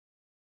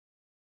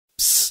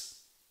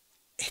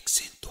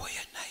Dik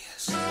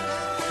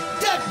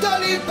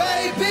Tollie,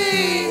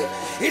 baby,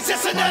 it's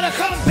just another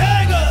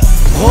banger.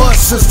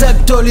 Horses,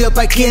 Dik Tollie op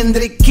bij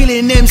kinderen.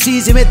 Killing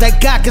MC's met die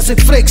kakkers en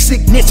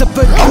friksik. Net op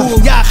het doel,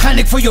 ja ga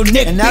ik voor jou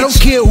nek. And I don't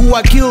care who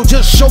I kill,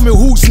 just show me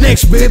who's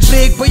next, bitch.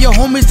 Big bij je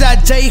homies dat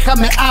Jay gaat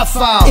me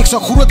afhaal. Ik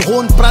zou goed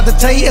hond praten,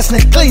 Jay is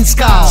een klein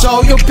schaal.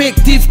 Zo, je big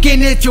dief, ken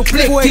het, je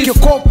blik dief. Je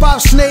kop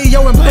afsnee,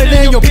 jou en binnen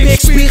en je big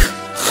spieg.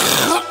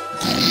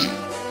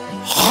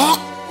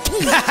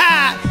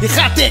 Je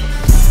gaat dik.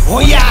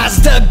 Oh ja,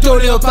 Dik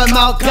Tollie op een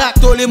malkak.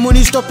 Tollie moet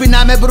niet stoppen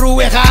naar mijn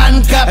broer en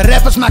gaan kap.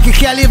 Rappers maken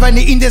geld van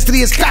de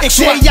industrie is kak. Ik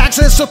zei jaks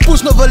en ze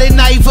poes nog wel een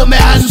naai van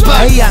mijn handpak.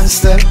 Hey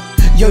youngster,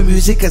 your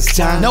music is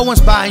junk. No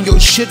one's buying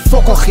your shit,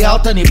 fuck al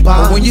geld aan die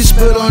baan. But when you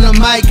spit on the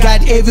mic,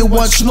 got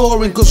everyone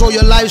snoring. Cause all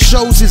your live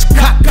shows is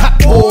kak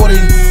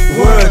boring.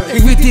 Word,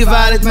 ik weet niet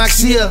waar het maakt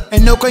ziel.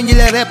 En nu kan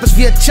jullie rappers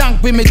weer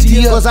chunk bij met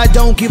deal. Cause I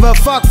don't give a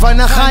fuck, van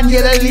dan gaan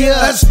jullie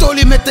leren. Een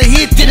Tollie met de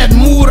hit in het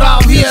moer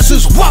alweer.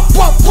 Dus wap,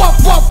 wap, wap,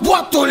 wap,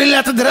 wap. Tollie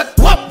letter druk.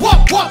 Wap,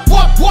 wap, wap,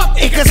 wap, wap.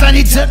 Ik is aan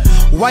niet zet.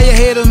 Why you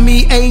hate on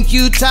me, ain't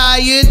you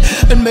tired?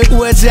 En mijn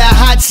oor zijn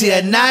hard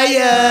zeer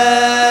naaien.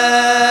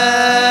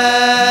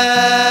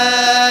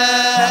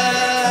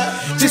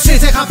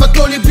 Ze gaan van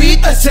Tollie beat,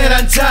 een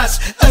serantas,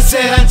 een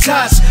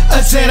serantas,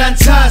 een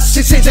serantas.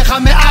 Ze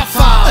gaan me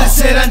afhalen, een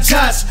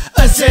serantas,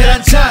 een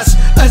serantas,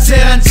 een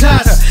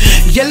serantas.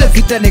 Jelle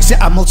weten en ik zeg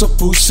allemaal zo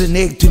poes en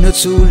ik doe het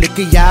zo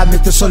lekker ja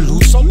met de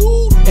salut.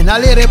 En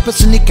alle rappers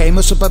en die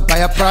kamers op het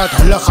bijenpraat.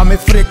 Hulle gaan me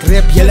frik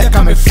rap, jelle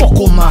kan me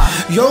fokkel maar.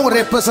 Jong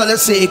rappers, hulle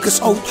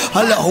zekers oud.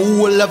 Hulle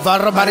hoe, hulle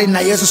warm, maar in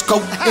nijers is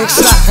koud. Ik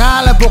slag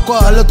alle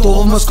bokken, hulle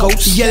tolmers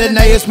koud. Jelle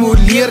nijers moet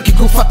leren, kijk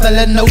hoe vat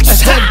hulle notes.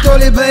 Dik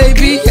Tollie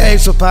baby, jij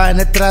is op haar in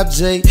de trap,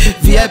 zee.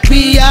 VIP,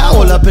 ja,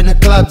 all up in de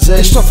club, zee.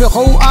 Ik stof je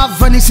gauw af,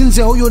 van die zin,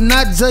 ze hoe je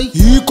nat, zee.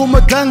 Hier kom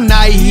ik dan,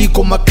 nee, hier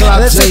kom ik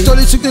klap, zee. Dik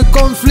Tollie zoekt een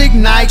conflict,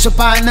 nee, ik op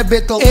haar in de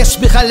battle. Eerst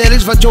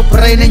lyrics wat jouw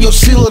brein en jouw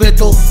ziel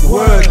rittel.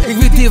 Word, ik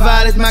weet niet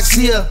waar het maakt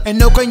ziel. En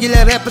nu kan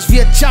jullie rappers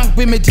weer chunk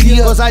bij met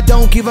deal. Cause I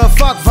don't give a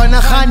fuck, van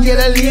dan gaan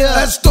jullie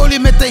leren. Een Tollie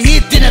met de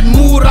hit in het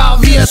moer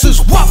alweer.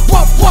 Dus wap,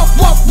 wap, wap,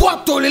 wap,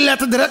 wap. Tollie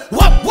letter druk.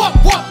 Wap, wap,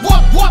 wap,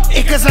 wap, wap.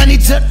 Ik is aan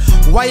niet zet.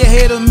 Why you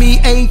hate on me,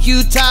 ain't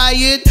you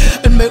tired?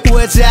 En mijn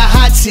oor zijn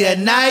hard zeer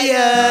naaien.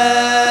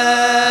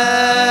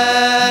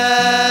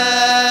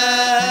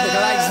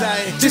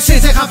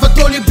 Ze gaan van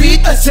Tollie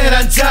beat, een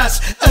serantas,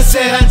 een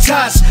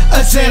serantas,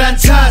 een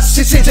serantas.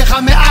 Ze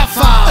gaan me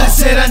afhalen, een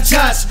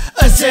serantas,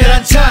 een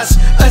serantas,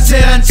 een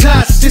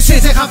serantas.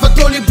 Ze gaan van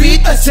Tollie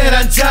beat, een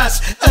serantas,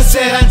 een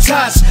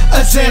serantas,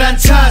 een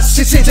serantas.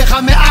 Ze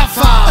gaan me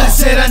afhalen, een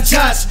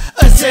serantas,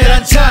 een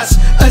serantas,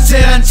 een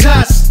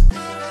serantas.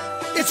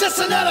 It's just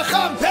another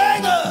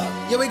banger.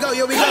 Here we go,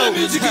 here we go.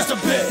 Music is the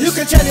best. You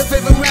can tell your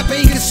favorite rapper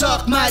he can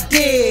suck my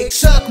dick.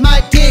 Suck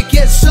my dick,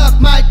 yeah, suck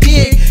my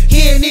dick.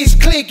 Here in this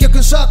clique, you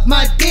can suck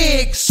my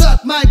dick.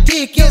 Suck my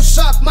dick, yeah,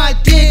 suck my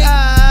dick.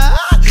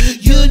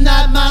 You're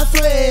not my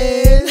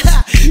friend.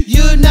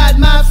 You're not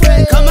my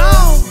friend. Come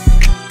on.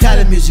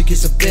 K.Lamar music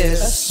is the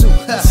best.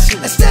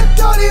 It's Dik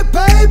Tollie,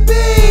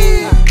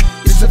 baby.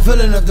 It's the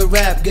villain of the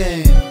rap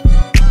game.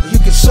 You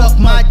can suck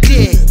my dick.